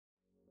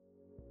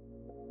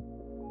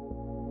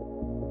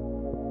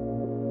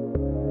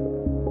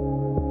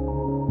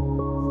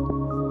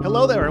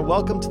Hello there, and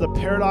welcome to the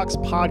Paradox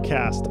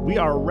Podcast. We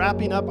are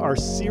wrapping up our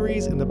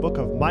series in the book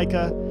of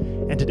Micah,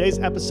 and today's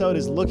episode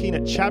is looking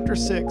at chapter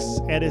 6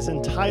 and is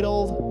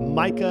entitled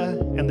Micah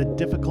and the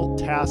Difficult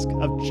Task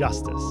of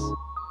Justice.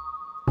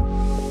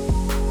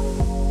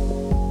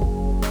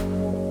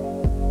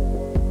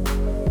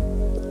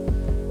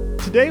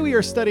 Today we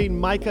are studying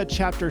Micah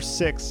chapter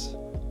 6,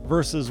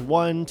 verses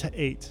 1 to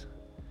 8.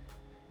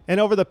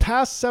 And over the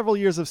past several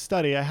years of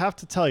study, I have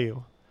to tell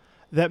you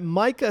that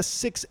Micah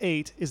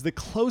 6:8 is the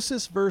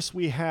closest verse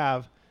we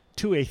have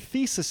to a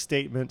thesis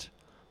statement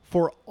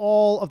for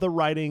all of the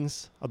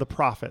writings of the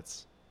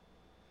prophets.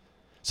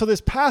 So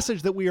this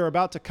passage that we are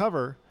about to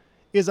cover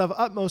is of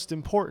utmost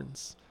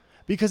importance,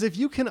 because if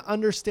you can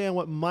understand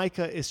what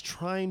Micah is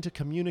trying to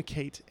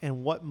communicate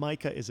and what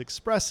Micah is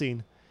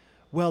expressing,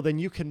 well, then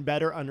you can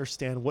better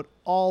understand what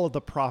all of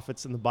the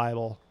prophets in the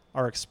Bible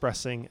are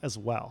expressing as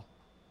well.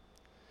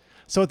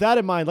 So with that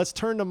in mind, let's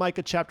turn to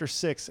Micah chapter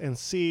 6 and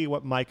see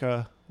what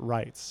Micah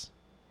writes.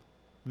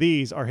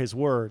 These are his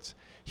words.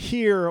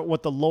 Hear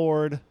what the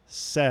Lord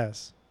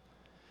says.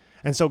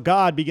 And so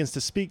God begins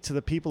to speak to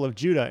the people of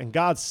Judah, and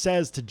God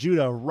says to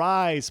Judah,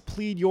 "Rise,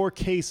 plead your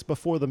case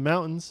before the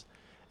mountains,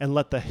 and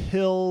let the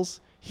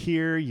hills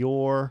hear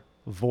your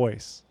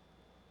voice."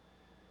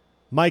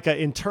 Micah,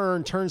 in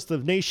turn, turns to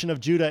the nation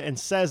of Judah and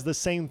says the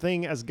same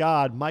thing as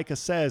God. Micah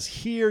says,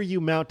 "Hear, you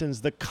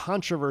mountains, the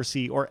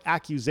controversy or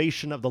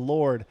accusation of the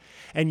Lord,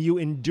 and you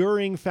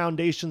enduring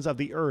foundations of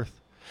the earth.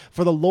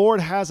 For the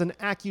Lord has an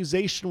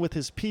accusation with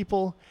his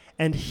people,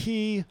 and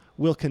he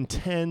will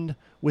contend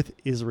with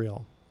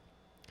Israel."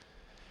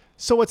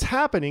 So what's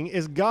happening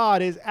is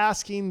God is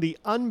asking the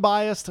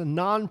unbiased,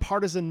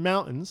 nonpartisan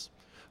mountains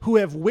who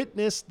have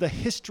witnessed the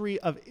history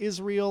of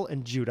Israel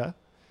and Judah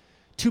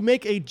to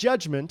make a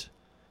judgment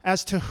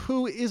as to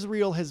who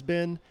Israel has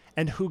been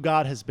and who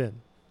God has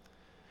been.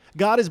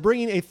 God is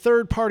bringing a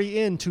third party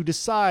in to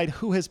decide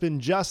who has been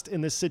just in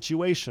this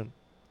situation.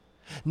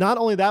 Not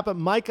only that, but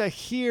Micah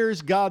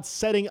hears God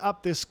setting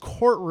up this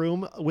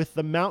courtroom with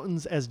the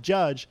mountains as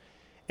judge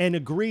and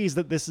agrees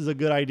that this is a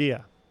good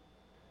idea.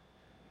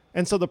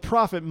 And so the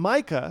prophet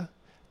Micah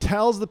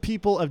tells the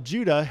people of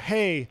Judah,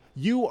 hey,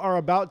 you are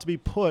about to be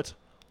put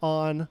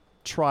on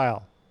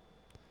trial.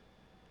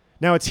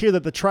 Now it's here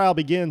that the trial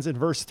begins in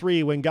verse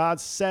 3 when God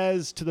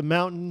says to the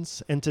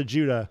mountains and to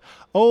Judah,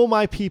 "O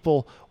my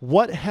people,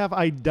 what have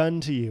I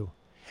done to you?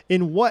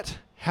 In what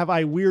have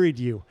I wearied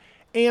you?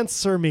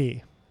 Answer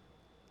me."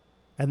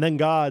 And then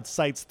God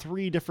cites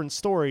three different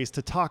stories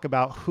to talk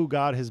about who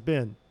God has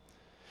been.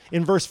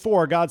 In verse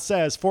 4, God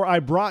says, "For I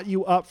brought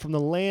you up from the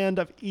land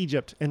of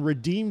Egypt and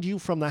redeemed you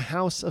from the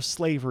house of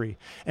slavery.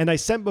 And I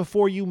sent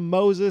before you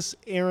Moses,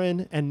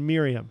 Aaron, and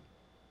Miriam."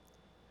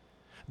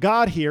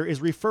 God here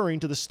is referring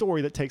to the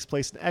story that takes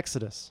place in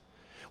Exodus,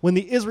 when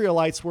the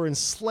Israelites were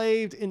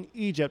enslaved in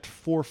Egypt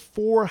for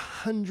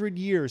 400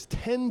 years,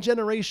 10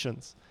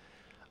 generations,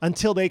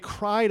 until they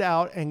cried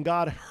out and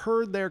God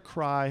heard their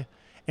cry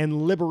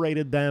and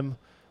liberated them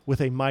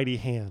with a mighty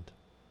hand.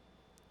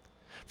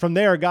 From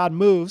there, God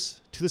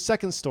moves to the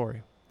second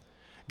story.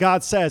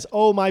 God says,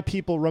 "O my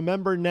people,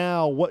 remember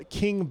now what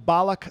King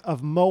Balak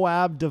of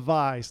Moab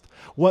devised,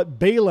 what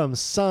Balaam,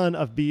 son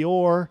of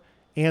Beor,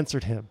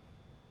 answered him."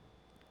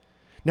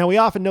 Now, we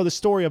often know the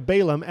story of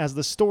Balaam as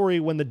the story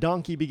when the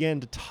donkey began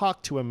to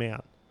talk to a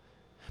man.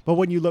 But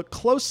when you look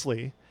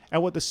closely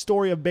at what the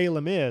story of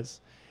Balaam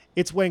is,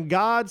 it's when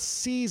God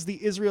sees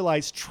the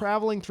Israelites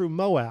traveling through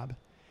Moab,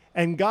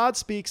 and God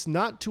speaks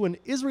not to an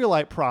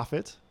Israelite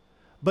prophet,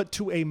 but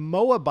to a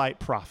Moabite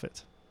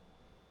prophet.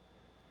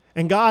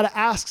 And God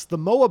asks the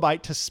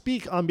Moabite to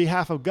speak on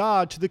behalf of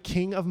God to the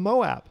king of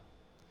Moab.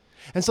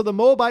 And so the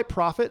Moabite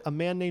prophet, a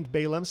man named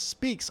Balaam,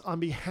 speaks on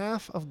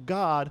behalf of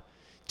God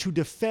to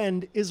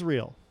defend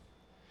Israel.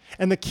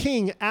 And the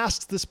king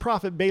asks this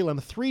prophet Balaam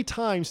 3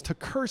 times to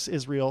curse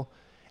Israel,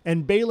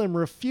 and Balaam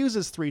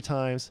refuses 3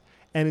 times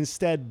and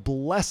instead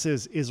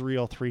blesses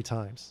Israel 3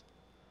 times,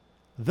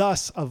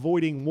 thus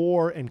avoiding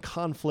war and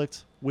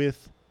conflict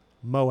with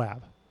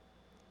Moab.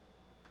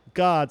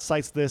 God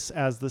cites this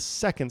as the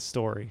second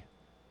story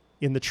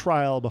in the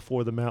trial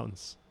before the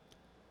mountains.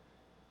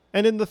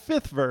 And in the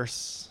 5th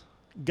verse,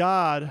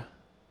 God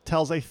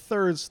tells a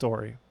third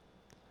story.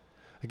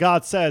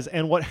 God says,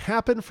 "And what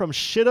happened from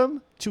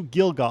Shittim to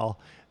Gilgal,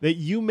 that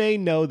you may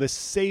know the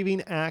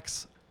saving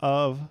acts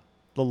of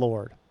the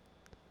Lord."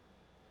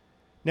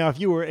 Now, if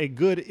you were a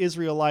good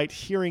Israelite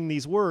hearing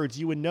these words,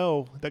 you would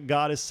know that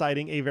God is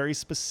citing a very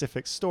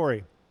specific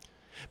story,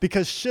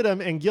 because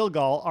Shittim and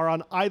Gilgal are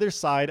on either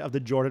side of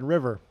the Jordan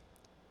River.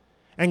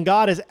 And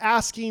God is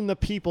asking the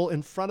people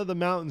in front of the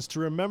mountains to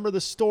remember the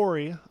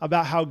story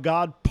about how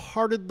God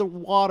parted the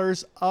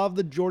waters of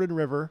the Jordan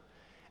River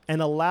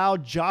and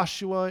allowed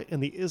Joshua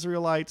and the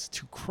Israelites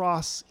to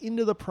cross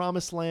into the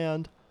promised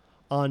land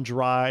on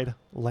dried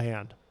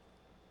land.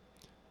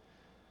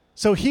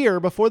 So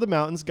here, before the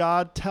mountains,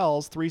 God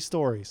tells 3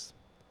 stories.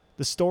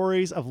 The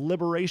stories of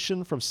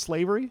liberation from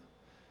slavery,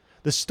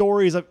 the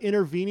stories of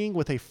intervening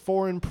with a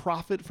foreign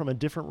prophet from a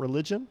different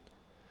religion,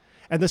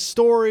 and the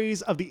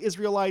stories of the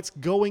Israelites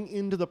going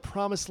into the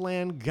promised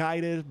land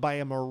guided by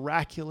a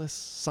miraculous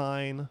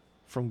sign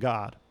from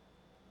God.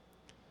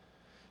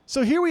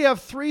 So here we have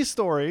three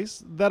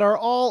stories that are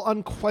all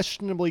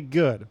unquestionably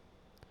good,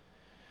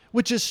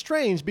 which is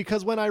strange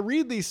because when I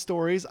read these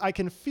stories, I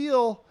can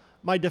feel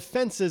my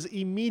defenses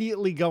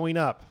immediately going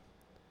up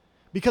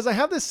because I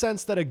have this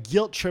sense that a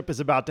guilt trip is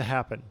about to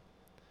happen.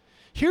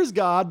 Here's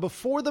God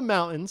before the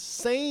mountains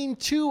saying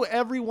to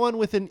everyone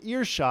within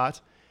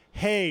earshot,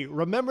 hey,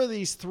 remember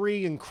these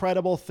three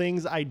incredible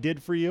things I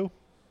did for you?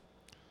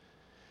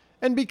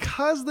 And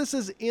because this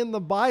is in the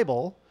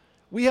Bible,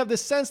 we have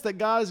this sense that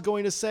God is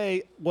going to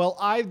say, well,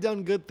 I've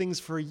done good things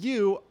for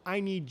you. I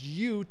need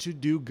you to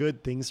do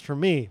good things for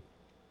me.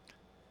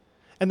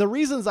 And the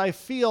reasons I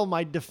feel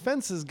my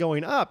defense is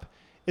going up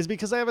is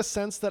because I have a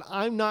sense that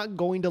I'm not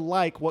going to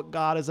like what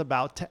God is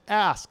about to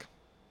ask.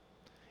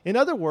 In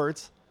other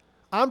words,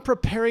 I'm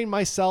preparing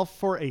myself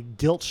for a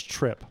guilt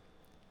trip.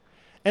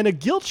 And a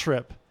guilt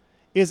trip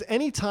is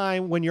any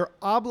time when your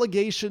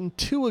obligation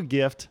to a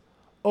gift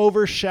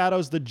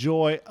overshadows the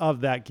joy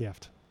of that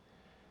gift.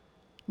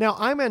 Now,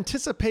 I'm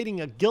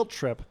anticipating a guilt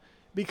trip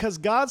because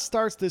God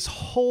starts this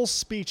whole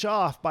speech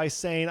off by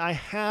saying, I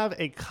have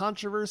a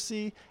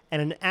controversy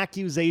and an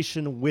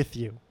accusation with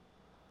you.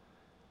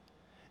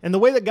 And the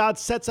way that God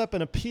sets up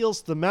and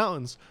appeals to the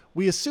mountains,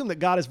 we assume that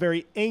God is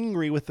very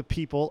angry with the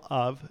people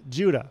of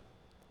Judah.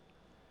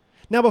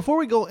 Now, before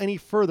we go any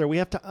further, we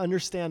have to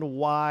understand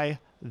why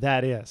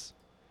that is.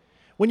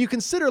 When you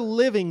consider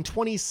living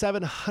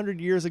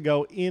 2,700 years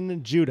ago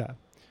in Judah,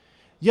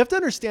 you have to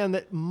understand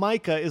that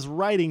Micah is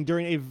writing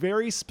during a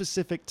very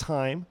specific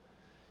time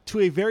to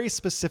a very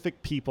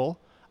specific people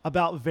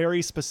about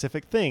very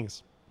specific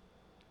things.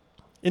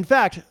 In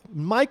fact,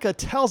 Micah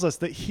tells us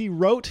that he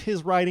wrote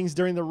his writings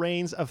during the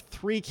reigns of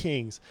three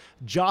kings,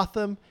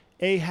 Jotham,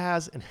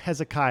 Ahaz, and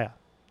Hezekiah.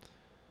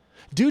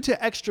 Due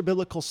to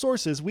extra-biblical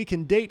sources, we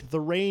can date the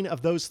reign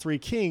of those three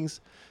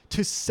kings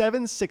to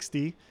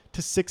 760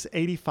 to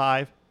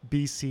 685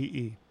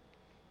 BCE.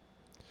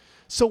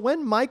 So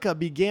when Micah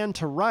began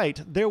to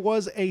write, there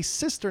was a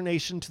sister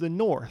nation to the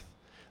north,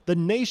 the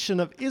nation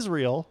of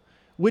Israel,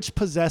 which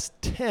possessed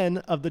 10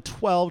 of the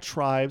 12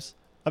 tribes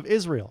of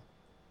Israel.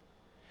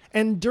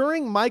 And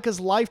during Micah's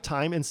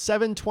lifetime in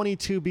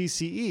 722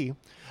 BCE,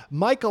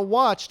 Micah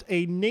watched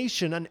a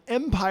nation, an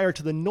empire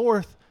to the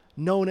north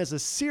known as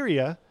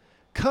Assyria,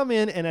 come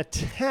in and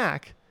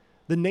attack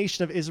the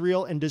nation of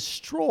Israel and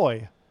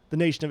destroy the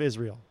nation of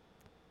Israel.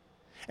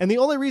 And the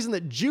only reason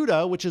that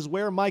Judah, which is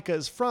where Micah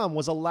is from,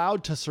 was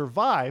allowed to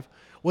survive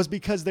was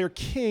because their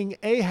king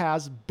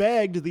Ahaz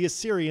begged the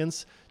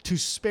Assyrians to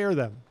spare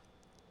them.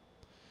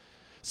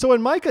 So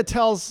when Micah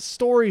tells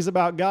stories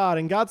about God,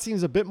 and God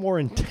seems a bit more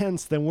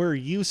intense than we're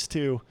used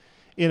to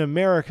in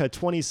America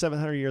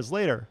 2,700 years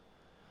later,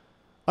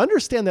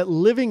 understand that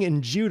living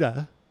in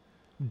Judah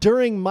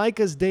during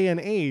Micah's day and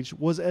age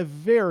was a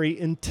very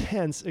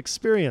intense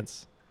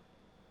experience.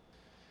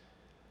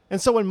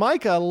 And so when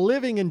Micah,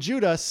 living in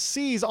Judah,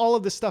 sees all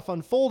of this stuff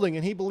unfolding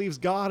and he believes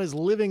God is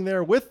living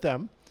there with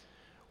them,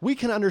 we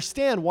can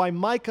understand why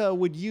Micah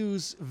would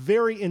use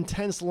very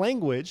intense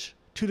language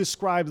to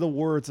describe the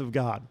words of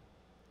God.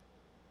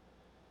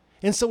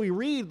 And so we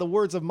read the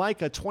words of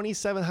Micah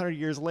 2,700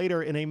 years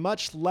later in a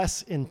much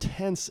less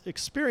intense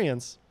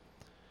experience.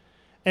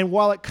 And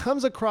while it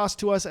comes across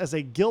to us as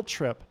a guilt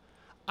trip,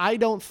 I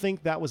don't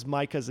think that was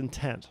Micah's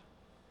intent.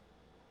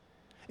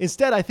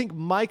 Instead, I think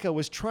Micah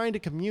was trying to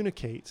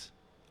communicate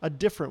a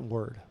different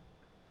word.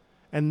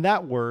 And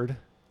that word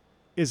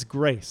is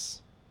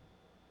grace.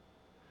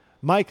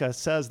 Micah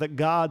says that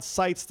God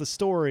cites the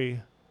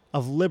story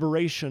of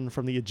liberation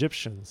from the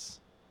Egyptians.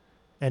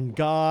 And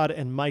God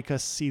and Micah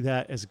see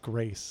that as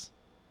grace.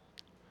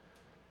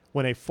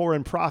 When a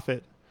foreign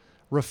prophet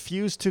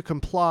refused to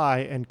comply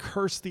and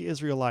cursed the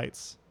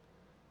Israelites,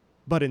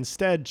 but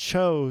instead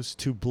chose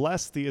to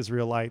bless the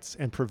Israelites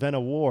and prevent a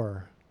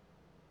war,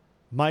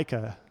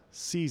 Micah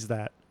sees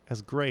that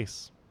as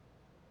grace.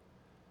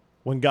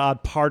 When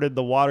God parted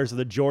the waters of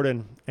the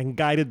Jordan and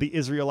guided the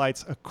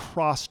Israelites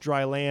across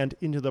dry land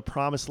into the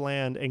promised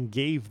land and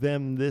gave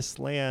them this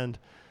land,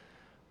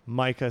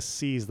 Micah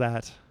sees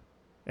that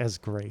as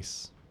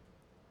grace.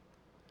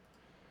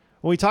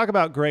 When we talk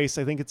about grace,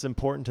 I think it's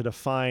important to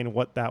define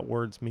what that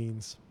word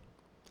means.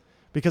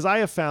 Because I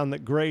have found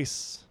that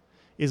grace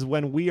is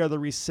when we are the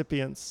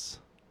recipients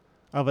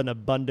of an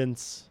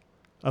abundance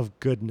of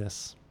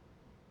goodness.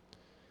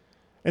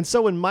 And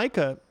so when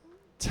Micah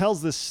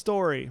tells this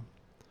story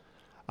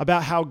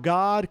about how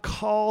God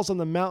calls on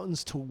the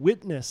mountains to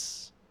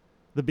witness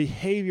the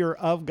behavior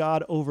of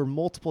God over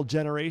multiple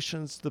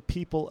generations to the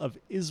people of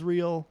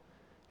Israel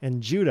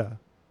and Judah,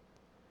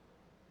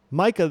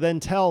 Micah then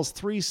tells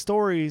three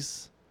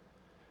stories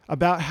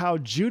about how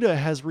Judah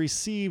has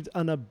received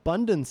an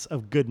abundance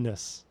of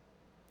goodness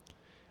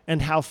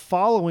and how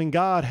following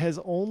God has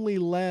only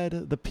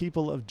led the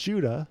people of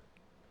Judah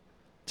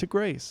to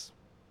grace.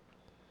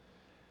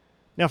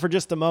 Now, for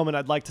just a moment,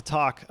 I'd like to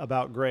talk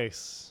about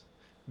grace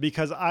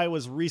because I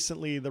was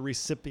recently the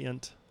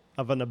recipient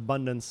of an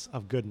abundance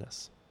of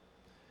goodness.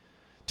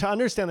 To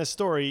understand this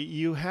story,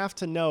 you have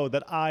to know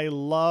that I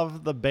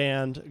love the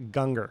band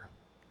Gungor.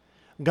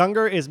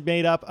 Gungor is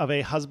made up of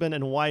a husband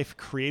and wife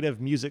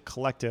creative music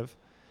collective.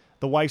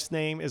 The wife's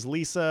name is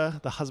Lisa,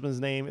 the husband's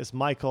name is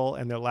Michael,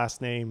 and their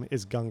last name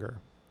is Gungor.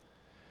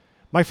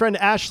 My friend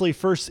Ashley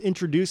first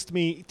introduced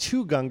me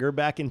to Gungor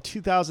back in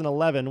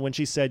 2011 when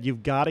she said,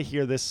 "You've got to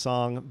hear this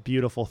song,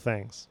 Beautiful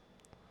Things."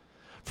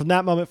 From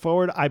that moment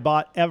forward, I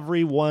bought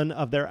every one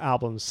of their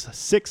albums,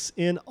 6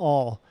 in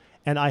all,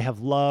 and I have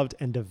loved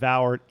and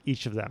devoured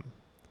each of them.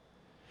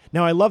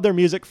 Now, I love their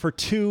music for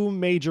 2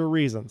 major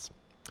reasons.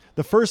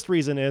 The first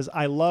reason is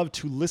I love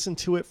to listen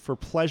to it for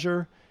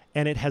pleasure,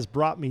 and it has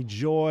brought me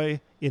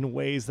joy in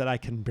ways that I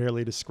can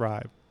barely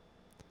describe.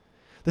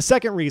 The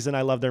second reason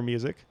I love their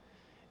music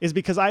is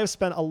because I have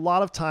spent a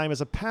lot of time as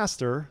a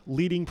pastor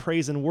leading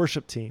praise and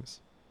worship teams.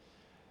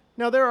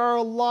 Now, there are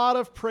a lot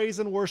of praise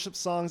and worship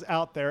songs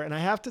out there, and I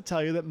have to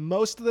tell you that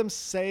most of them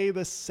say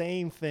the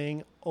same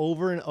thing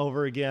over and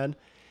over again,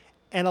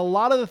 and a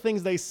lot of the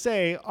things they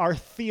say are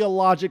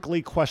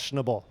theologically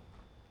questionable.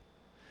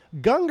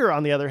 Gungor,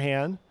 on the other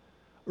hand,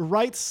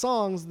 writes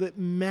songs that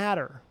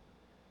matter,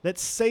 that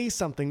say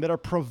something, that are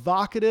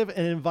provocative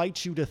and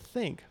invite you to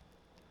think.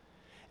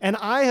 And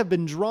I have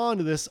been drawn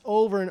to this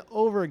over and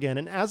over again,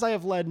 and as I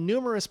have led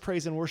numerous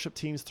praise and worship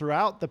teams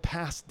throughout the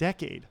past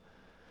decade,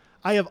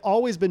 I have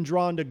always been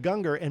drawn to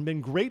Gungor and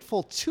been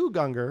grateful to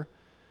Gungor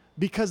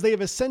because they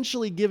have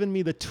essentially given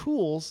me the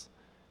tools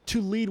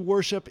to lead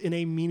worship in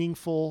a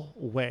meaningful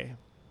way.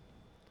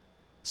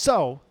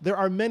 So there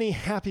are many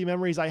happy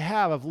memories I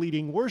have of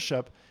leading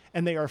worship,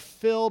 and they are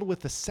filled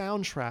with the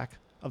soundtrack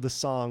of the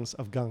songs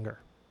of Gungor.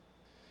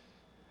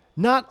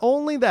 Not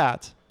only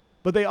that,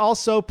 but they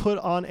also put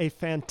on a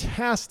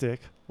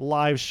fantastic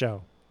live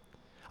show.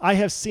 I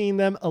have seen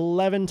them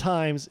 11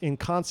 times in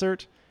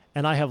concert,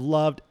 and I have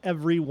loved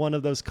every one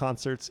of those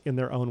concerts in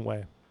their own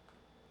way.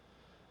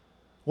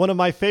 One of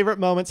my favorite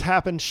moments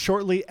happened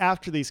shortly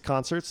after these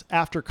concerts,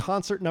 after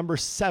concert number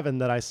 7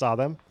 that I saw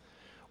them,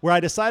 where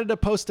I decided to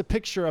post a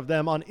picture of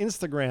them on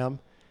Instagram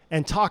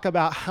and talk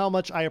about how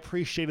much I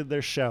appreciated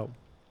their show.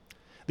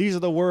 These are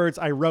the words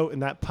I wrote in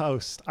that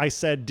post. I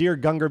said, "Dear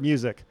Gungor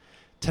Music,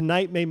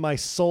 tonight may my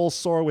soul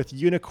soar with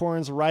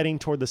unicorns riding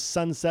toward the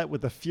sunset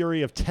with the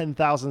fury of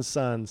 10,000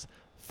 suns.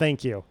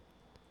 Thank you."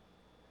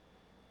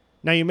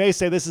 Now, you may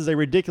say this is a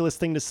ridiculous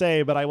thing to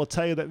say, but I will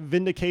tell you that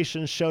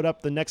vindication showed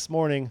up the next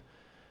morning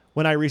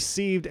when I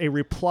received a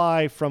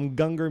reply from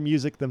Gungor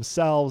Music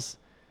themselves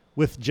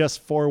with just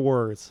 4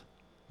 words: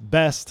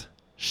 "Best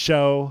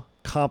show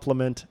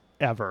compliment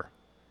ever."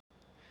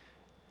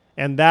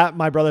 And that,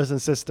 my brothers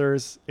and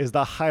sisters, is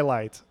the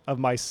highlight of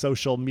my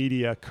social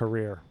media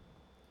career.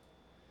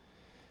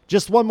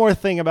 Just one more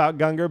thing about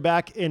Gungor.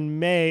 Back in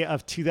May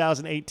of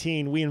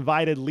 2018, we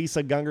invited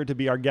Lisa Gungor to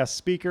be our guest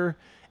speaker,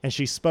 and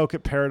she spoke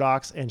at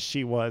Paradox, and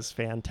she was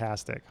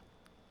fantastic.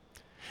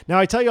 Now,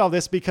 I tell you all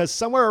this because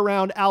somewhere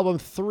around album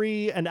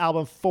 3 and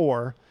album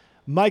 4,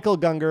 Michael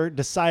Gungor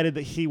decided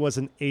that he was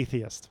an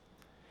atheist.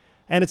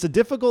 And it's a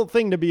difficult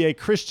thing to be a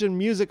Christian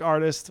music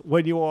artist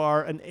when you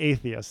are an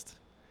atheist.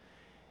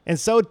 And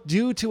so,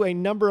 due to a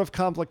number of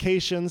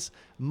complications,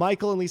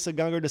 Michael and Lisa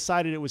Gungor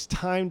decided it was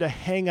time to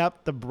hang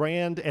up the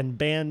brand and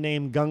band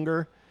name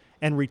Gungor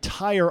and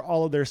retire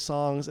all of their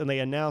songs, and they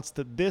announced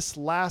that this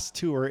last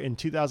tour in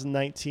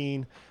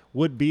 2019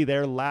 would be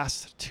their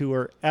last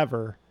tour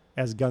ever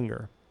as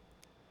Gungor.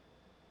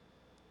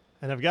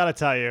 And I've got to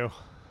tell you,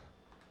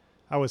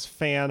 I was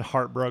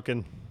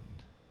heartbroken.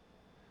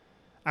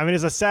 I mean,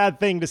 it's a sad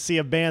thing to see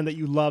a band that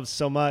you love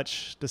so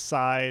much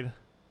decide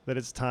that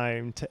it's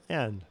time to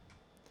end.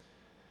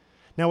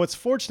 Now, what's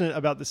fortunate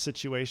about this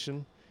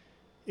situation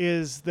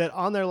is that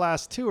on their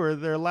last tour,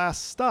 their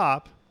last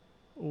stop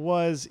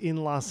was in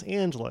Los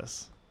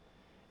Angeles.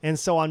 And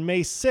so on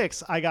May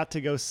 6th, I got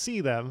to go see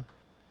them,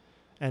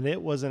 and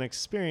it was an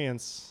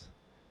experience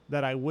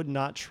that I would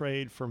not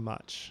trade for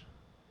much.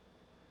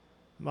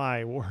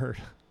 My word.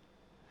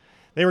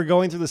 They were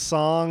going through the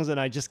songs, and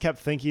I just kept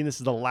thinking this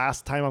is the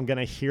last time I'm going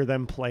to hear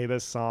them play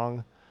this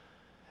song.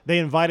 They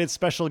invited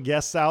special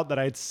guests out that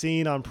I'd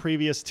seen on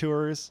previous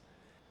tours.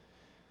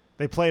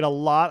 They played a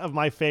lot of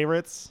my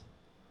favorites.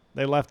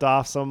 They left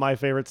off some of my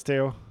favorites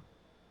too.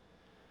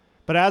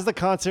 But as the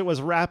concert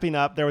was wrapping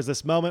up, there was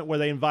this moment where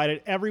they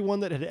invited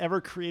everyone that had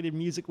ever created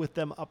music with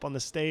them up on the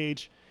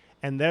stage.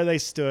 And there they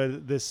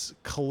stood, this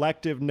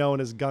collective known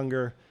as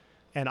Gungor.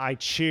 And I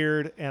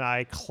cheered and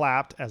I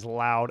clapped as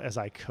loud as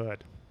I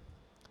could.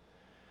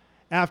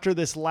 After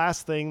this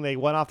last thing, they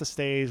went off the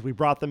stage. We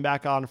brought them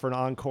back on for an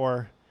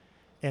encore.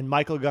 And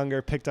Michael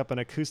Gungor picked up an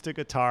acoustic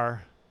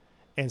guitar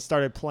and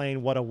started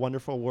playing What a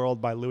Wonderful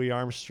World by Louis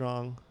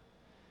Armstrong.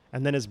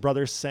 And then his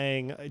brother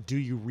sang Do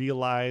You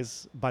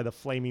Realize by the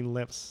Flaming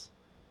Lips.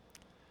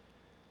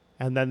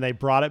 And then they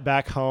brought it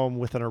back home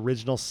with an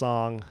original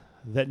song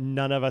that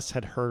none of us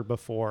had heard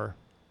before.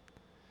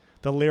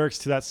 The lyrics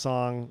to that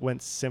song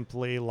went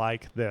simply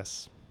like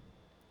this: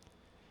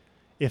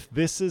 "If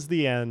this is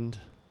the end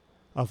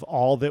of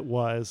all that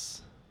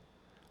was,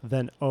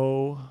 then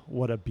oh,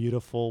 what a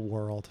beautiful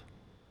world.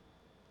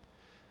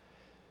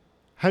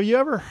 Have you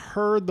ever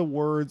heard the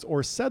words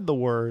or said the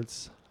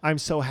words, I'm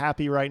so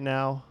happy right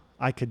now,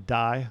 I could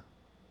die?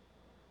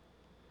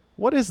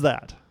 What is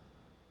that?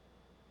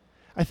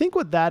 I think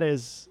what that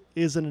is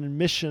an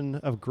admission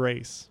of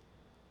grace.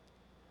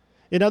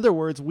 In other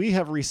words, we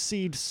have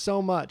received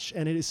so much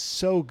and it is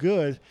so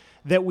good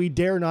that we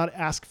dare not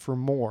ask for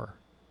more.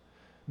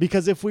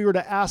 Because if we were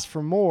to ask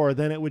for more,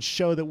 then it would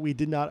show that we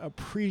did not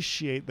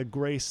appreciate the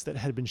grace that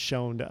had been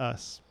shown to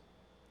us.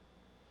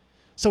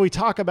 So we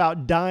talk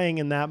about dying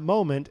in that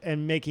moment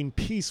and making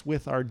peace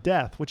with our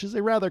death, which is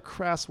a rather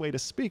crass way to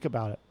speak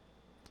about it.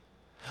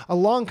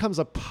 Along comes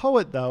a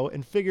poet, though,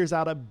 and figures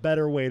out a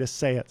better way to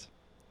say it.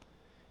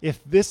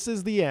 If this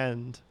is the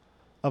end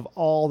of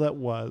all that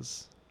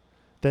was,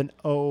 then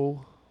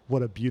oh,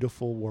 what a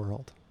beautiful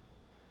world.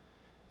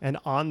 And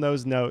on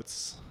those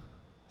notes,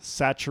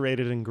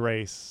 saturated in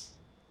grace,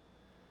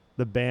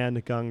 the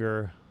band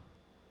Gungor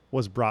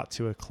was brought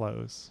to a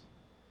close.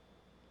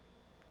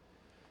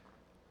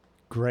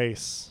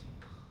 Grace,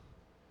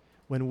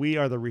 when we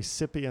are the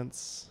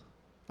recipients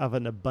of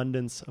an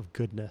abundance of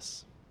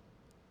goodness.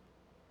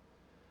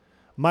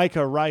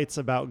 Micah writes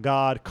about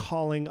God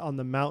calling on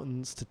the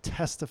mountains to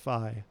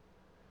testify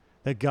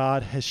that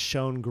God has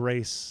shown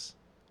grace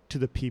to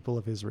the people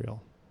of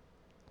Israel.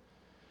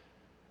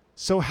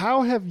 So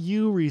how have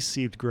you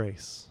received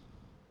grace?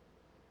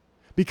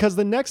 Because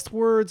the next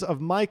words of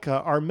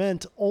Micah are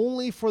meant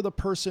only for the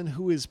person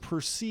who is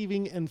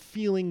perceiving and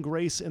feeling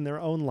grace in their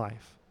own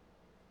life.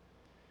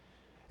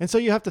 And so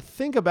you have to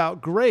think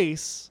about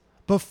grace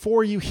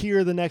before you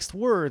hear the next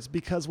words,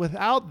 because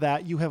without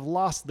that, you have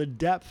lost the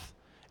depth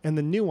and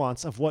the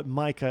nuance of what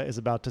Micah is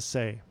about to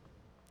say.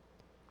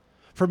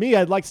 For me,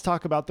 I'd like to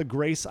talk about the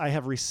grace I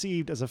have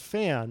received as a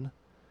fan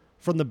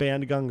from the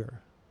band Gungor.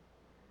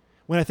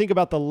 When I think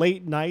about the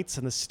late nights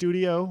in the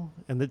studio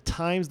and the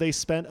times they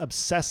spent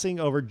obsessing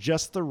over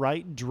just the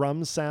right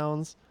drum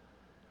sounds,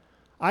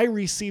 I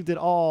received it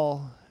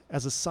all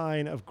as a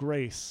sign of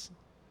grace.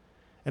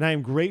 And I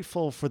am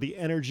grateful for the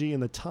energy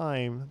and the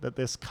time that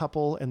this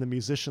couple and the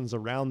musicians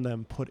around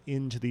them put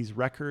into these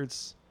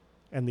records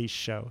and these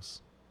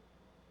shows.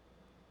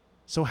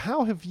 So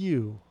how have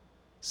you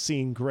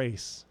seen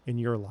grace in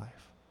your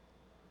life?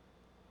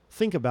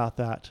 Think about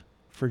that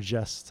for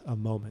just a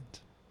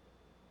moment.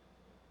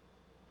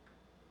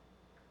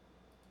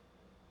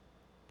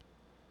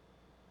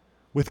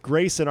 With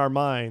grace in our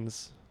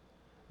minds,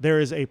 there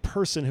is a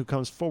person who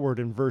comes forward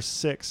in verse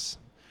 6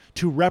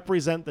 to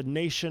represent the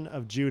nation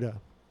of Judah.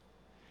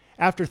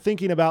 After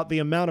thinking about the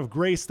amount of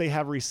grace they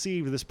have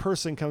received, this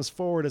person comes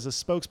forward as a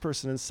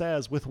spokesperson and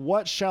says, with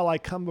what shall I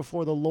come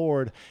before the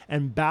Lord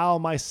and bow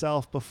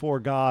myself before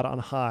God on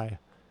high?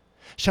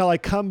 Shall I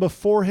come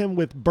before him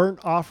with burnt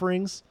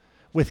offerings,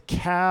 with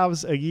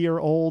calves a year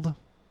old?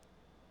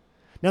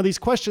 Now, these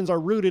questions are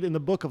rooted in the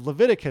book of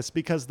Leviticus,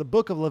 because the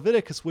book of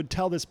Leviticus would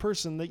tell this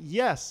person that,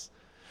 yes,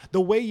 the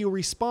way you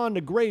respond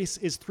to grace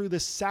is through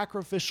this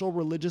sacrificial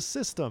religious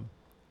system.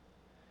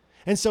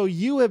 And so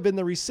you have been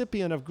the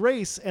recipient of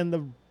grace, and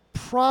the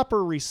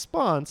proper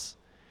response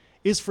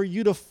is for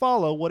you to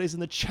follow what is in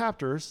the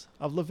chapters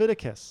of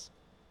Leviticus.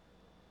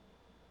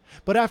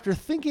 But after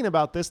thinking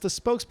about this, the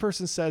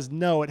spokesperson says,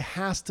 no, it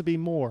has to be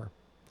more.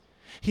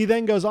 He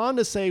then goes on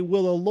to say,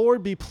 will the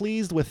Lord be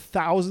pleased with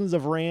thousands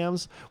of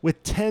rams,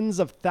 with tens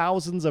of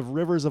thousands of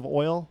rivers of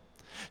oil?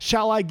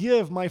 Shall I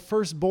give my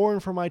firstborn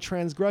for my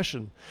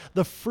transgression,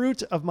 the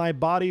fruit of my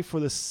body for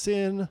the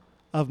sin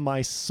of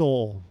my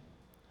soul?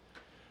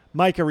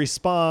 Micah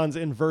responds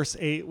in verse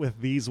 8 with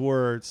these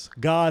words,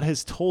 God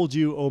has told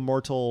you, O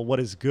mortal, what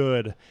is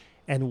good,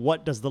 and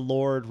what does the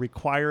Lord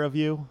require of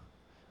you?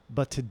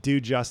 But to do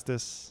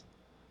justice,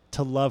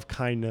 to love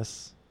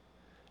kindness,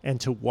 and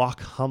to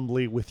walk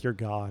humbly with your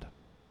God.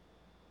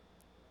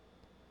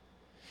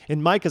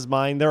 In Micah's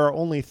mind, there are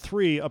only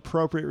three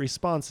appropriate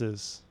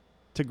responses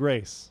to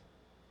grace: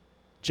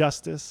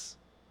 justice,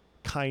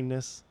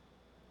 kindness,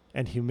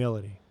 and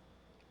humility.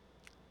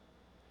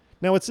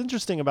 Now, what's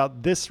interesting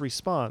about this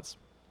response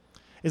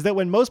is that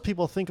when most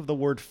people think of the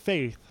word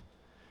faith,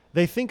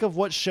 they think of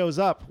what shows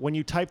up when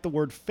you type the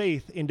word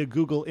faith into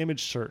Google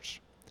image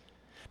search.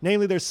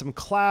 Namely, there's some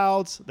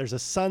clouds, there's a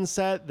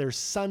sunset, there's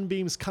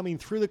sunbeams coming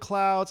through the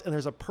clouds, and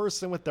there's a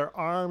person with their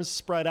arms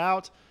spread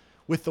out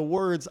with the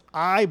words,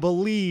 I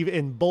believe,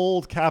 in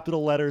bold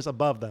capital letters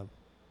above them.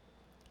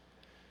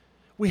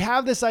 We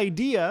have this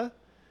idea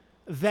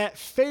that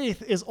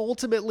faith is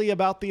ultimately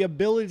about the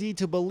ability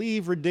to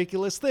believe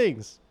ridiculous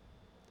things.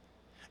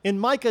 In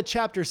Micah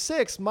chapter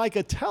 6,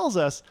 Micah tells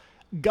us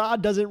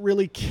God doesn't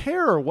really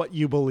care what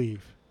you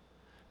believe,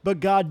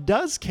 but God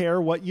does care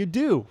what you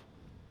do.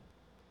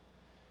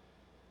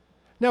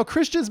 Now,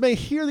 Christians may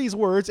hear these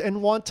words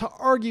and want to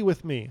argue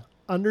with me,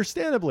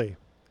 understandably.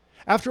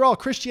 After all,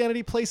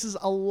 Christianity places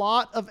a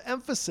lot of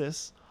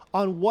emphasis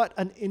on what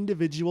an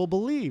individual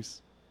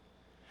believes.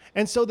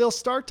 And so they'll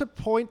start to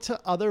point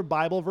to other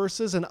Bible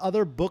verses and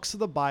other books of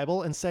the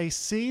Bible and say,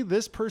 see,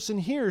 this person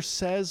here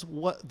says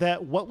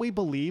that what we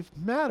believe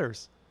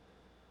matters.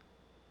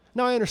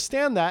 Now, I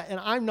understand that, and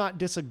I'm not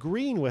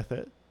disagreeing with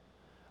it,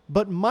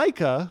 but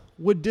Micah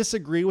would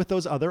disagree with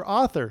those other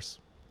authors.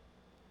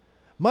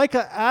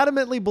 Micah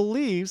adamantly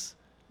believes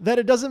that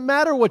it doesn't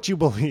matter what you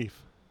believe.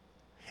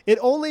 It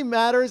only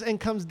matters and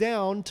comes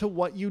down to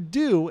what you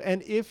do,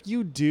 and if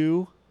you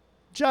do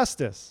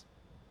justice.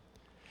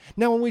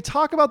 Now, when we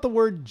talk about the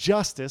word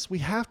justice, we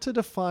have to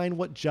define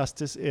what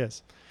justice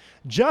is.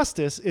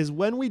 Justice is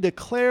when we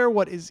declare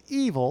what is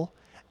evil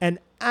and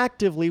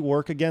actively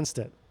work against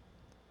it.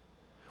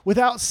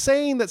 Without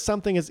saying that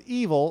something is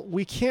evil,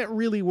 we can't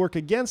really work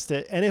against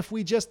it. And if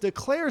we just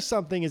declare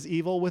something is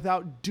evil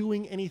without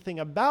doing anything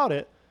about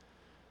it,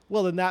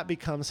 well, then that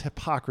becomes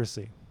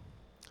hypocrisy.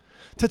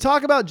 To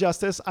talk about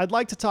justice, I'd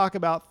like to talk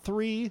about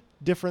three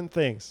different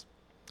things.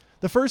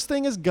 The first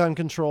thing is gun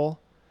control.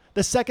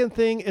 The second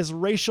thing is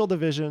racial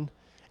division.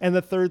 And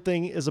the third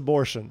thing is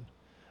abortion,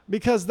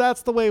 because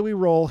that's the way we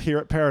roll here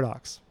at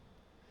Paradox.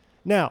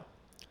 Now,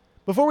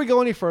 before we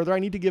go any further, I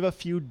need to give a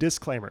few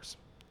disclaimers.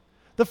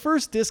 The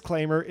first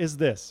disclaimer is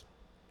this.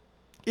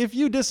 If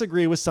you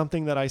disagree with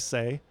something that I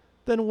say,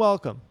 then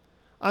welcome.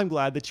 I'm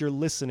glad that you're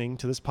listening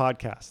to this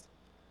podcast.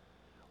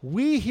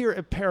 We here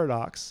at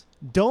Paradox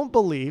don't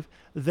believe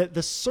that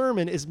the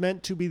sermon is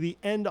meant to be the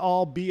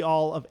end-all,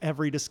 be-all of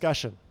every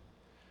discussion.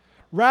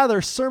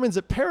 Rather, sermons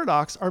at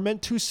Paradox are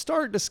meant to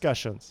start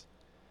discussions.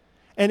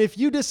 And if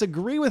you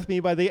disagree with me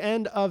by the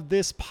end of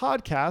this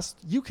podcast,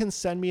 you can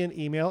send me an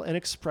email and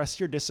express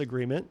your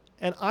disagreement,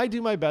 and I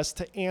do my best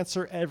to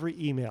answer every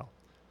email.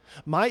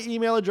 My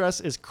email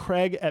address is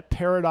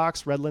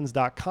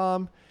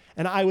craig@paradoxredlands.com,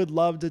 and I would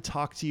love to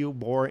talk to you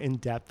more in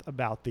depth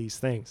about these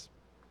things.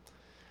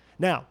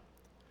 Now,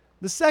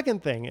 the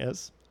second thing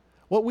is,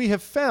 what we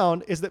have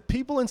found is that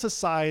people in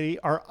society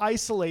are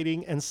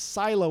isolating and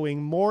siloing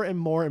more and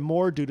more and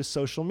more due to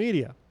social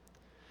media.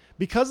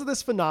 Because of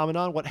this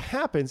phenomenon, what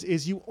happens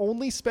is you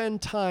only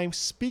spend time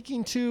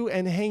speaking to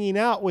and hanging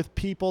out with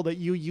people that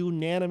you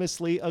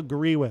unanimously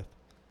agree with.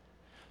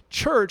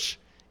 Church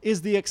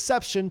is the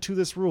exception to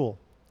this rule.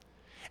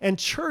 And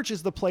church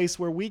is the place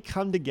where we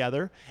come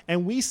together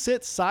and we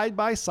sit side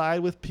by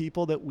side with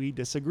people that we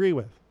disagree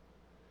with.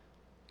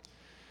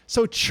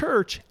 So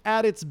church,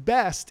 at its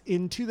best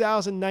in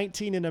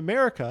 2019 in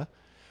America,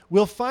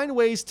 will find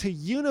ways to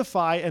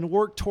unify and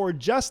work toward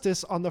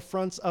justice on the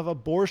fronts of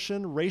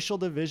abortion, racial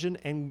division,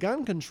 and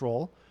gun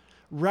control,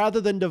 rather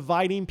than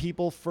dividing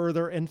people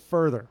further and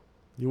further.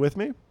 You with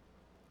me?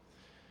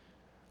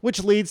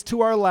 Which leads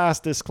to our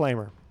last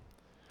disclaimer.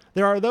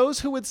 There are those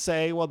who would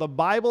say, well, the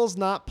Bible's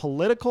not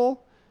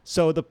political,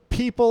 so the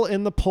people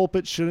in the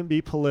pulpit shouldn't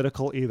be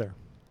political either.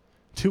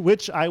 To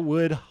which I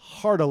would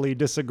heartily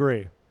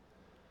disagree.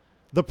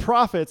 The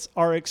prophets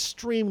are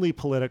extremely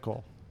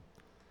political.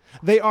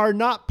 They are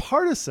not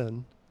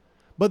partisan,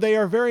 but they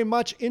are very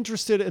much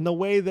interested in the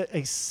way that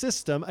a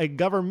system, a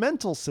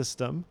governmental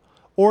system,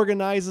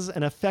 organizes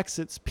and affects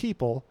its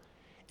people.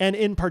 And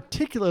in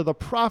particular, the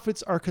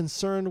prophets are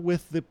concerned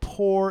with the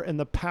poor and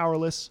the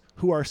powerless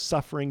who are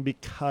suffering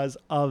because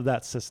of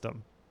that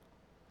system.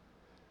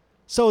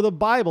 So the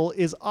Bible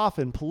is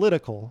often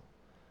political,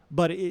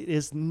 but it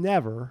is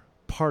never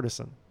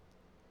partisan.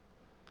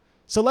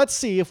 So let's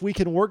see if we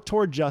can work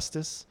toward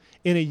justice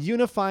in a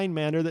unifying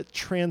manner that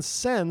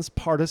transcends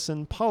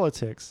partisan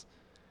politics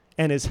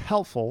and is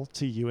helpful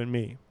to you and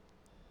me.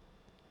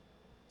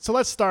 So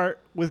let's start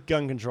with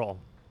gun control.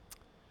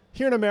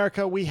 Here in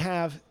America, we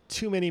have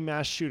too many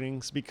mass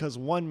shootings because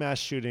one mass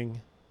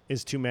shooting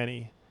is too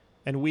many,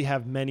 and we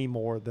have many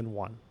more than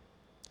one.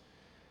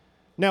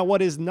 Now,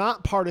 what is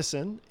not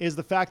partisan is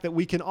the fact that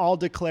we can all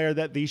declare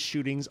that these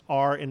shootings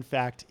are, in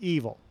fact,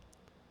 evil.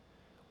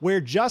 Where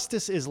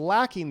justice is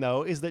lacking,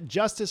 though, is that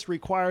justice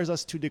requires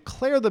us to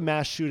declare the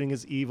mass shooting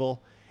as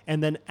evil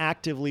and then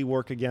actively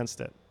work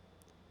against it.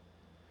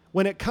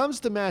 When it comes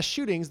to mass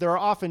shootings, there are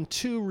often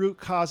two root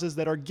causes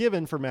that are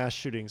given for mass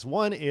shootings.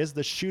 One is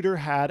the shooter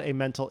had a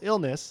mental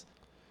illness,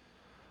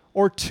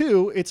 or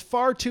two, it's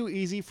far too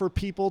easy for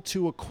people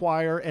to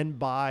acquire and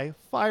buy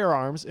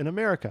firearms in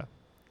America.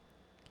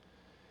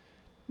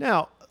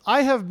 Now,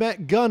 I have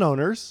met gun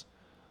owners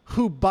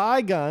who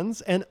buy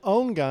guns and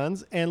own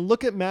guns and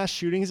look at mass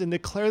shootings and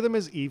declare them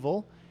as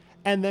evil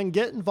and then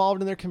get involved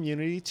in their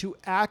community to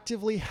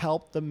actively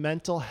help the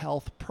mental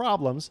health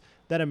problems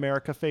that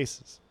America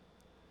faces.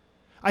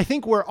 I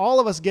think where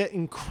all of us get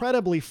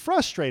incredibly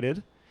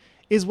frustrated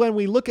is when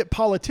we look at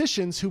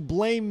politicians who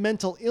blame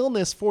mental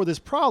illness for this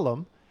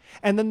problem,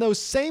 and then those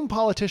same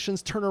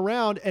politicians turn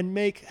around and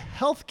make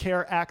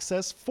healthcare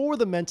access for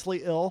the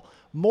mentally ill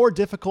more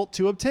difficult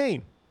to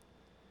obtain.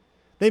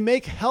 They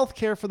make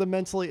healthcare for the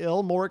mentally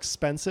ill more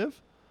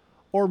expensive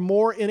or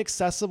more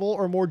inaccessible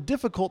or more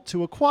difficult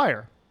to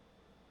acquire.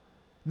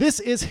 This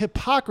is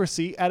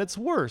hypocrisy at its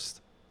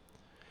worst.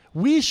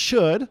 We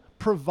should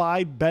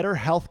provide better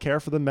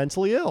healthcare for the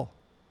mentally ill.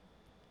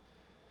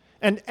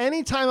 And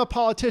anytime a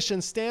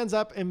politician stands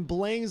up and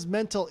blames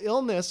mental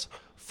illness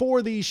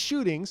for these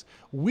shootings,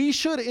 we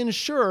should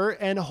ensure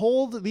and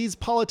hold these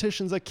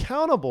politicians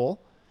accountable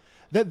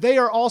that they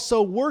are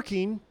also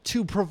working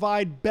to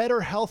provide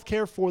better health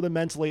care for the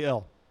mentally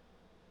ill.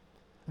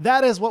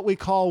 That is what we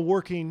call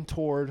working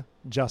toward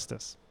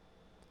justice.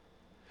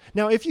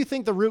 Now, if you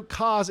think the root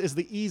cause is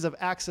the ease of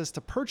access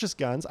to purchase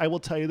guns, I will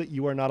tell you that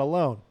you are not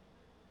alone.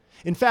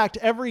 In fact,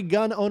 every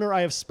gun owner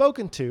I have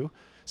spoken to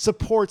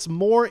supports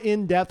more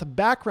in-depth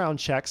background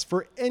checks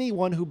for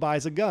anyone who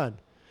buys a gun,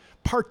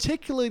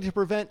 particularly to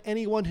prevent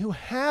anyone who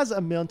has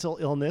a mental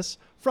illness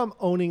from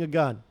owning a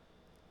gun.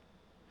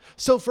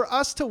 So for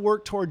us to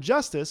work toward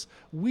justice,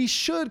 we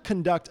should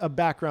conduct a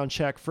background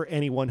check for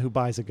anyone who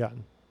buys a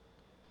gun.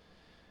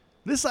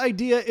 This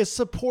idea is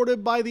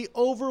supported by the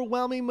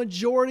overwhelming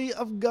majority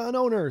of gun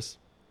owners.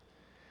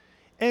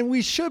 And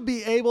we should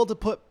be able to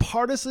put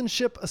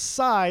partisanship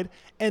aside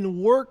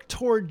and work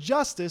toward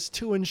justice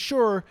to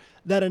ensure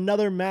that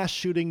another mass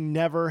shooting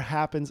never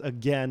happens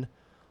again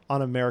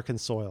on American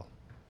soil.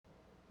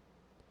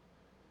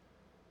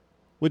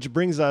 Which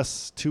brings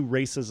us to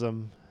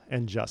racism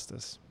and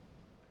justice.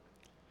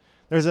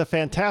 There's a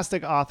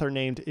fantastic author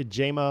named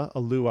Ijeoma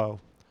Oluo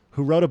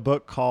who wrote a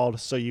book called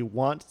So You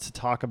Want to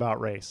Talk About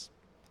Race.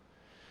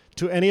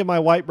 To any of my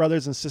white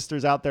brothers and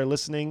sisters out there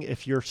listening,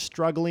 if you're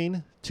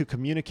struggling to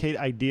communicate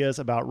ideas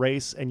about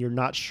race and you're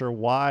not sure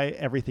why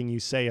everything you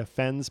say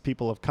offends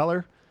people of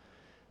color,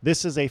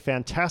 this is a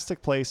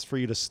fantastic place for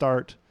you to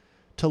start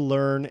to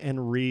learn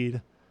and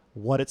read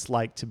what it's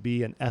like to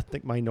be an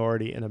ethnic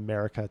minority in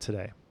America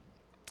today.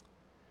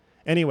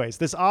 Anyways,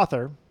 this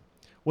author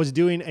was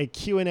doing a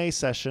Q&A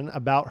session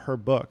about her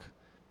book.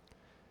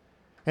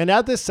 And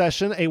at this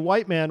session, a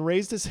white man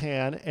raised his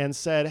hand and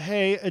said,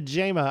 "Hey,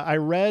 Ijeoma, I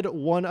read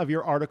one of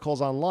your articles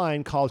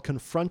online called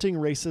Confronting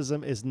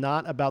Racism is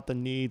Not About the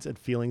Needs and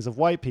Feelings of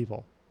White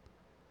People."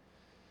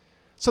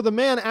 So the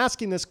man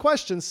asking this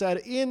question said,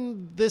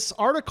 "In this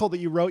article that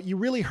you wrote, you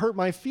really hurt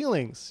my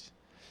feelings.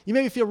 You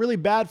made me feel really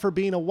bad for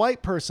being a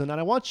white person. And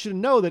I want you to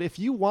know that if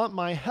you want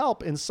my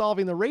help in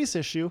solving the race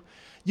issue,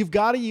 you've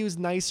got to use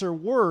nicer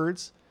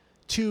words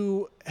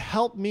to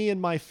help me in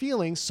my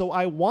feelings, so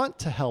I want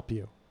to help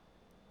you."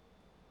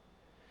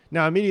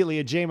 Now,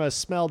 immediately, Ijeoma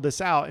smelled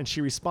this out, and she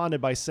responded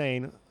by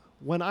saying,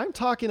 "When I'm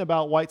talking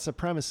about white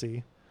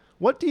supremacy,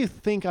 what do you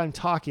think I'm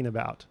talking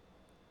about?"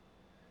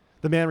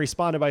 The man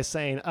responded by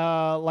saying,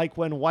 like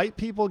when white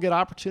people get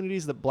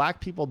opportunities that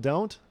black people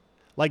don't,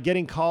 like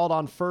getting called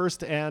on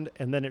first, and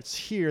then it's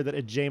here that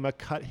Ijeoma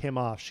cut him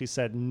off. She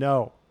said,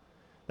 "No,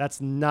 that's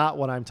not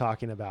what I'm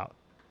talking about.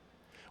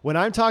 When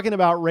I'm talking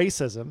about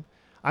racism,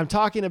 I'm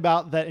talking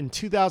about that in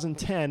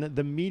 2010,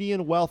 the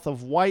median wealth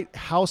of white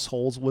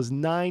households was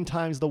 9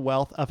 times the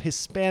wealth of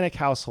Hispanic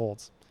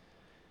households.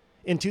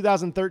 In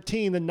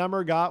 2013, the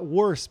number got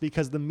worse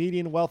because the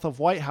median wealth of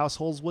white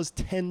households was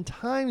 10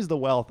 times the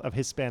wealth of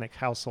Hispanic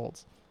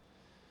households."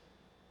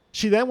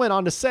 She then went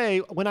on to say,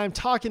 when I'm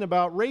talking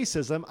about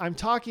racism, I'm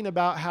talking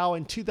about how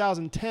in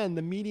 2010,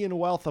 the median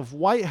wealth of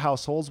white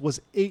households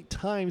was 8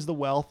 times the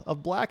wealth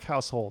of black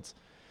households.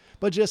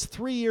 But just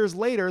 3 years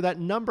later, that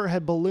number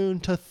had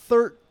ballooned to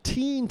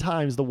 13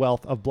 times the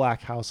wealth of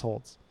black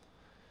households.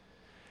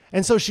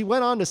 And so she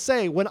went on to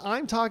say, when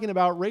I'm talking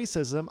about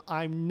racism,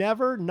 I'm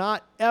never,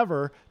 not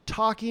ever,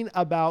 talking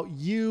about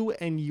you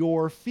and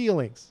your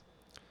feelings.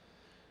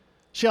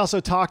 She also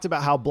talked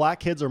about how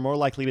black kids are more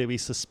likely to be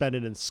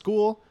suspended in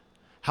school,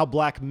 how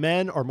black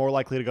men are more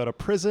likely to go to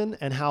prison,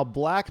 and how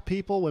black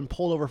people, when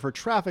pulled over for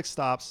traffic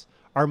stops,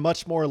 are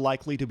much more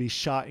likely to be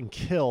shot and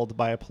killed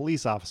by a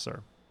police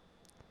officer.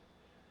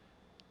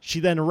 She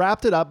then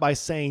wrapped it up by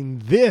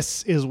saying,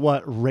 "This is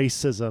what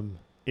racism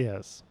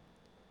is."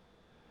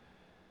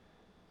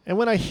 And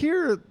when I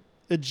hear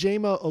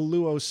Ijeoma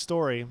Oluo's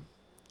story,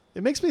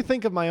 it makes me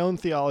think of my own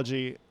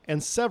theology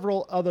and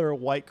several other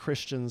white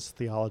Christians'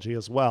 theology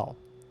as well.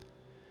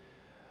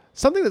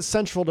 Something that's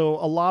central to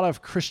a lot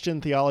of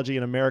Christian theology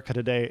in America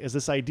today is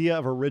this idea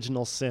of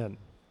original sin.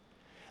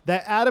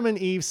 That Adam and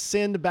Eve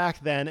sinned back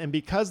then, and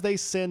because they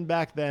sinned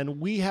back then,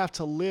 we have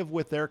to live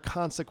with their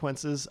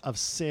consequences of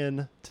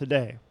sin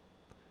today.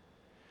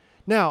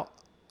 Now,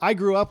 I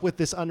grew up with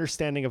this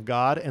understanding of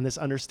God and this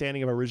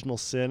understanding of original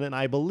sin, and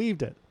I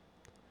believed it.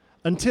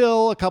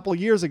 Until a couple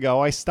years ago,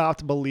 I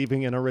stopped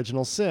believing in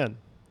original sin.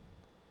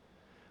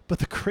 But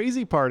the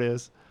crazy part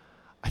is,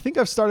 I think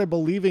I've started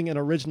believing in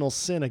original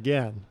sin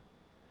again.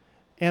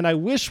 And I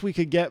wish we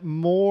could get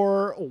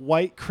more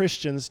white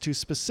Christians to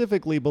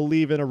specifically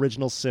believe in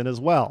original sin as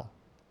well.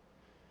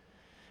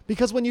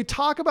 Because when you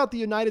talk about the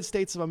United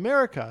States of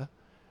America,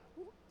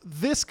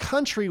 this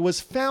country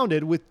was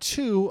founded with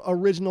 2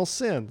 original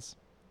sins.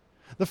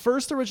 The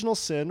first original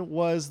sin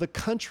was the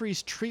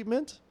country's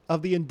treatment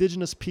of the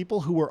indigenous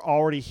people who were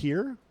already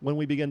here when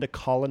we began to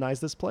colonize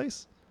this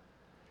place.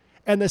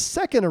 And the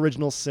second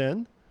original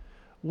sin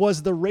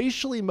was the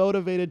racially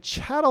motivated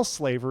chattel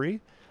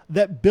slavery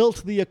that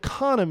built the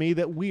economy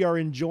that we are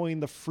enjoying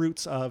the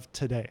fruits of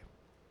today.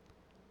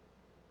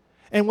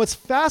 And what's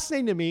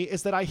fascinating to me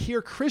is that I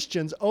hear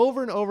Christians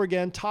over and over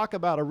again talk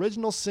about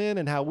original sin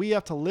and how we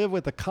have to live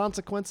with the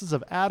consequences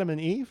of Adam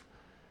and Eve.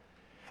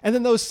 And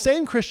then those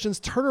same Christians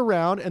turn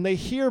around and they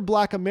hear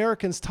Black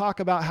Americans talk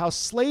about how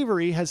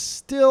slavery has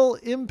still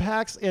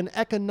impacts and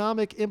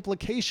economic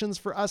implications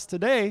for us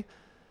today.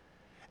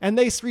 And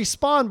they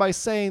respond by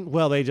saying,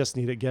 well, they just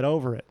need to get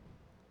over it.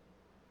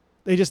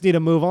 They just need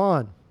to move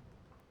on.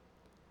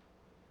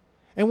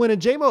 And when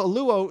Ajemo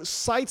Aluo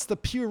cites the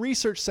Pew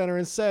Research Center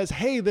and says,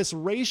 hey, this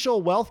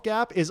racial wealth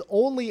gap is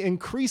only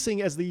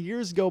increasing as the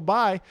years go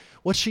by,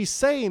 what she's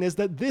saying is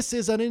that this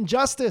is an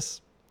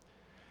injustice.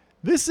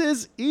 This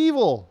is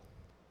evil.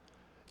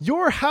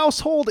 Your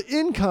household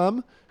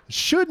income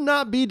should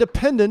not be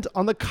dependent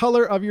on the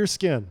color of your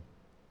skin.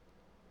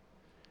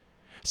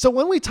 So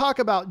when we talk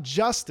about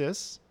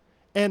justice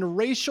and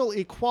racial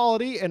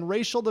equality and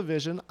racial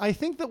division, I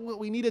think that what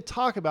we need to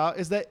talk about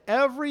is that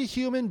every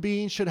human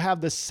being should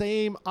have the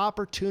same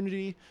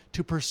opportunity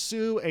to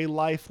pursue a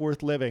life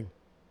worth living.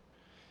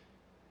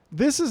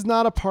 This is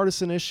not a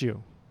partisan issue.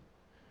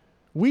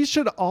 We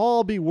should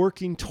all be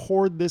working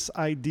toward this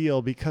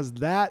ideal because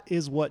that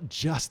is what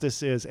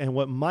justice is. And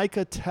what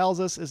Micah tells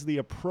us is the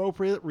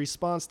appropriate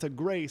response to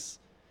grace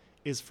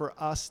is for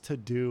us to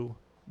do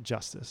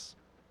justice.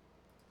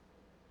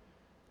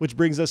 Which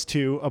brings us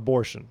to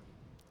abortion.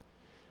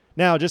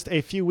 Now, just a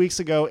few weeks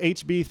ago,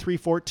 HB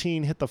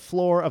 314 hit the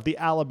floor of the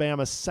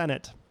Alabama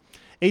Senate.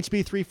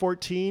 HB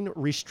 314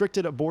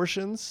 restricted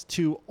abortions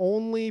to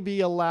only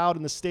be allowed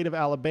in the state of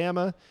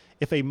Alabama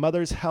if a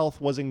mother's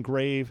health was in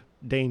grave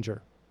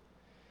danger.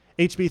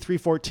 HB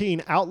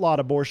 314 outlawed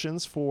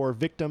abortions for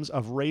victims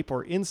of rape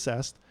or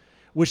incest,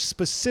 which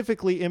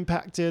specifically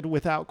impacted,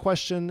 without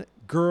question,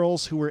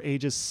 girls who were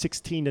ages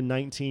 16 to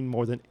 19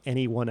 more than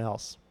anyone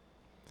else.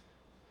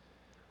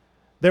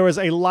 There was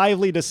a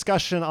lively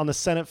discussion on the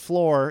Senate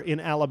floor in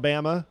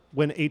Alabama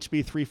when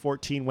HB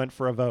 314 went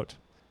for a vote.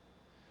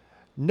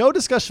 No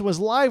discussion was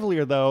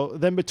livelier, though,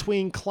 than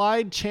between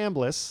Clyde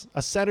Chambliss,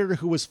 a senator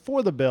who was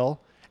for the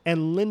bill,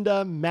 and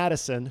Linda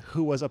Madison,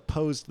 who was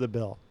opposed to the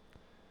bill.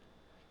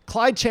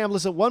 Clyde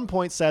Chambliss at one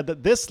point said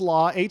that this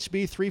law,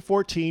 HB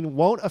 314,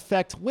 won't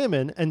affect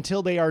women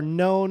until they are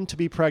known to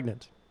be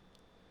pregnant.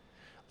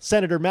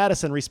 Senator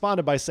Madison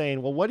responded by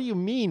saying, well, what do you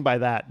mean by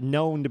that,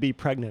 known to be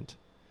pregnant?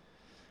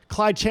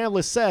 Clyde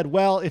Chambliss said,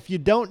 well, if you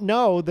don't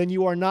know, then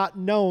you are not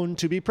known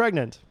to be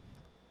pregnant.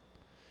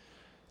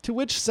 To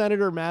which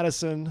Senator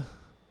Madison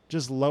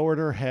just lowered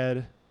her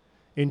head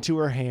into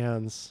her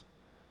hands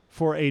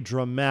for a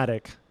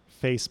dramatic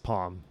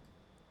facepalm.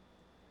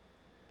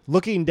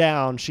 Looking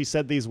down, she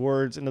said these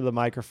words into the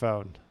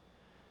microphone.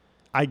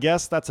 I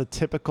guess that's a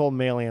typical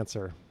male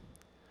answer.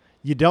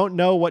 You don't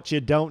know what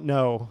you don't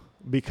know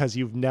because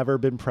you've never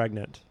been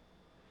pregnant.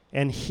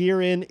 And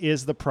herein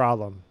is the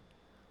problem.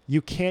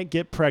 You can't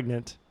get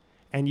pregnant,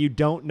 and you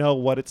don't know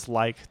what it's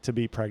like to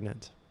be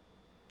pregnant.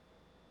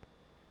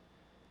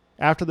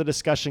 After the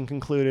discussion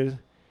concluded,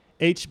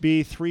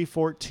 HB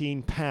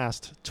 314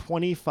 passed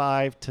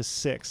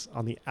 25-6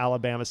 on the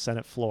Alabama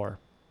Senate floor.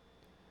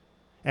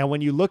 And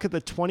when you look at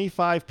the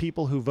 25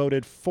 people who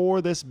voted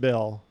for this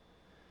bill,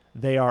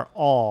 they are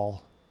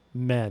all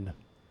men.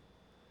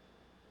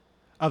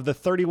 Of the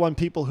 31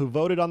 people who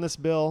voted on this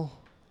bill,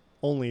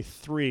 only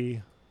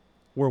 3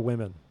 were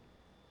women.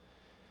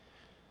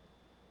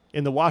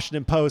 In the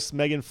Washington Post,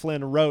 Megan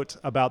Flynn wrote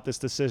about this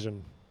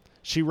decision.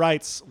 She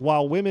writes,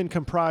 while women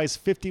comprise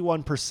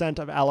 51%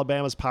 of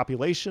Alabama's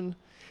population,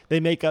 they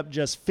make up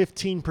just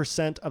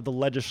 15% of the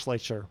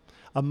legislature,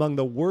 among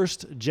the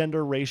worst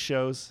gender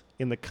ratios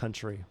in the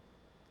country.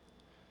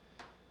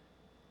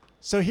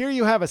 So here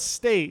you have a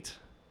state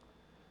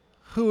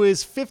who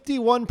is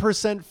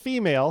 51%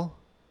 female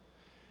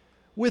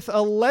with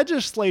a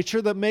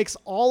legislature that makes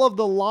all of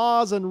the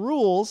laws and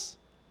rules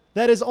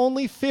that is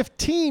only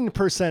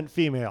 15%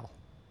 female.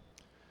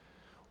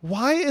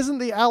 Why isn't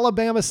the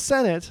Alabama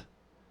Senate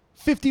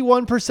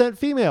 51%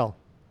 female?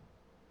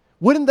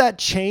 Wouldn't that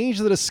change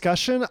the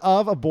discussion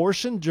of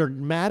abortion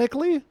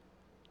dramatically?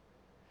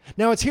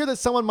 Now, it's here that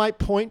someone might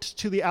point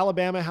to the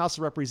Alabama House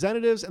of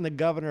Representatives and the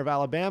governor of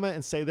Alabama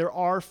and say there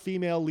are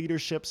female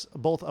leaderships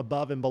both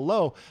above and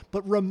below.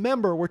 But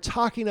remember, we're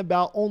talking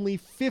about only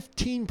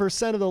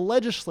 15% of the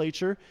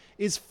legislature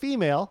is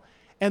female,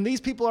 and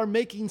these people are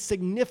making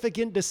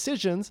significant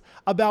decisions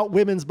about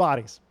women's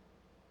bodies.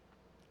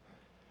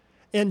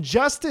 And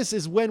justice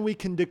is when we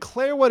can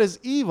declare what is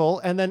evil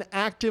and then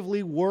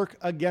actively work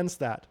against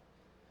that.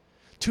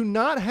 To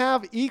not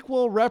have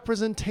equal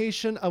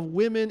representation of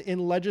women in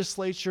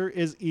legislature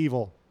is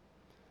evil.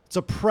 It's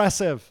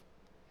oppressive.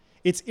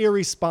 It's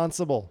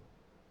irresponsible.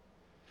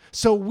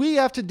 So we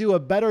have to do a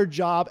better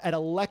job at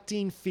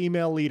electing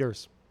female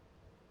leaders.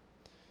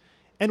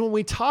 And when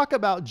we talk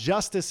about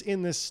justice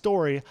in this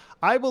story,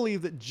 I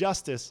believe that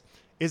justice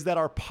is that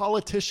our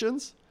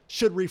politicians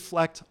should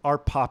reflect our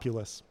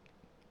populace.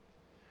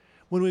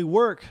 When we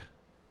work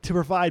to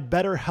provide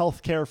better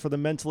health care for the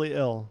mentally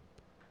ill,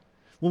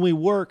 when we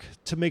work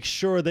to make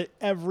sure that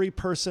every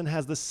person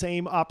has the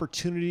same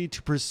opportunity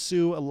to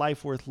pursue a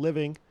life worth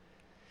living,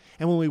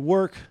 and when we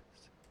work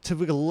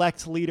to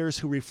elect leaders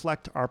who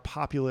reflect our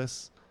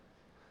populace,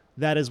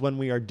 that is when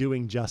we are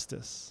doing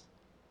justice.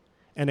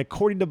 And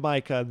according to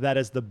Micah, that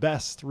is the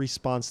best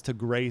response to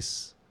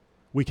grace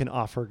we can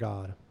offer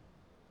God.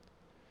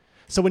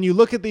 So when you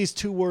look at these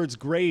two words,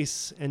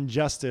 grace and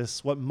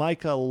justice, what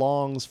Micah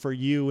longs for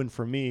you and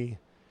for me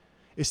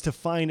is to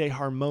find a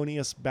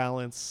harmonious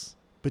balance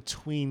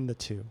between the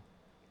two.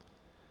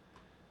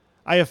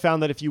 I have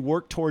found that if you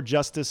work toward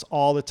justice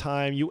all the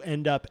time, you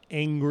end up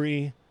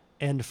angry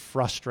and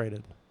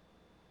frustrated.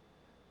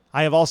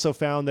 I have also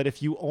found that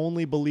if you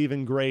only believe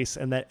in grace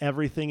and that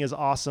everything is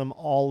awesome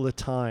all the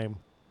time,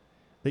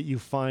 that you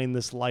find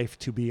this life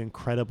to be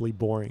incredibly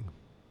boring.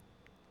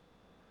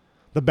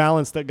 The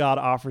balance that God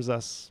offers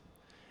us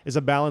is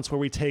a balance where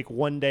we take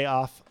one day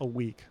off a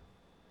week.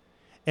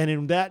 And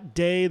in that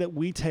day that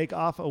we take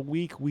off a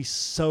week, we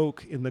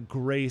soak in the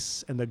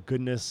grace and the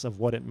goodness of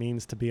what it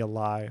means to be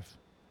alive.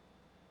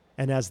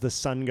 And as the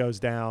sun goes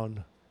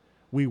down,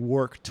 we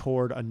work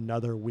toward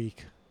another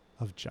week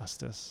of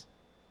justice.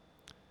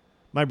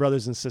 My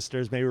brothers and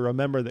sisters, may we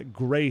remember that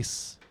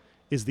grace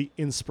is the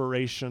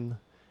inspiration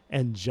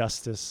and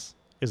justice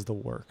is the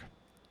work.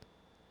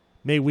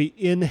 May we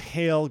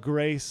inhale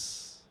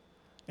grace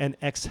and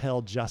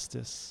exhale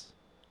justice,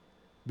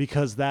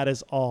 because that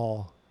is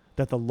all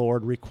that the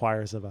Lord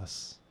requires of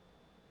us.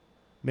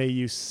 May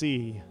you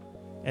see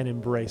and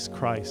embrace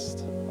Christ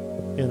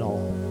in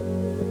all.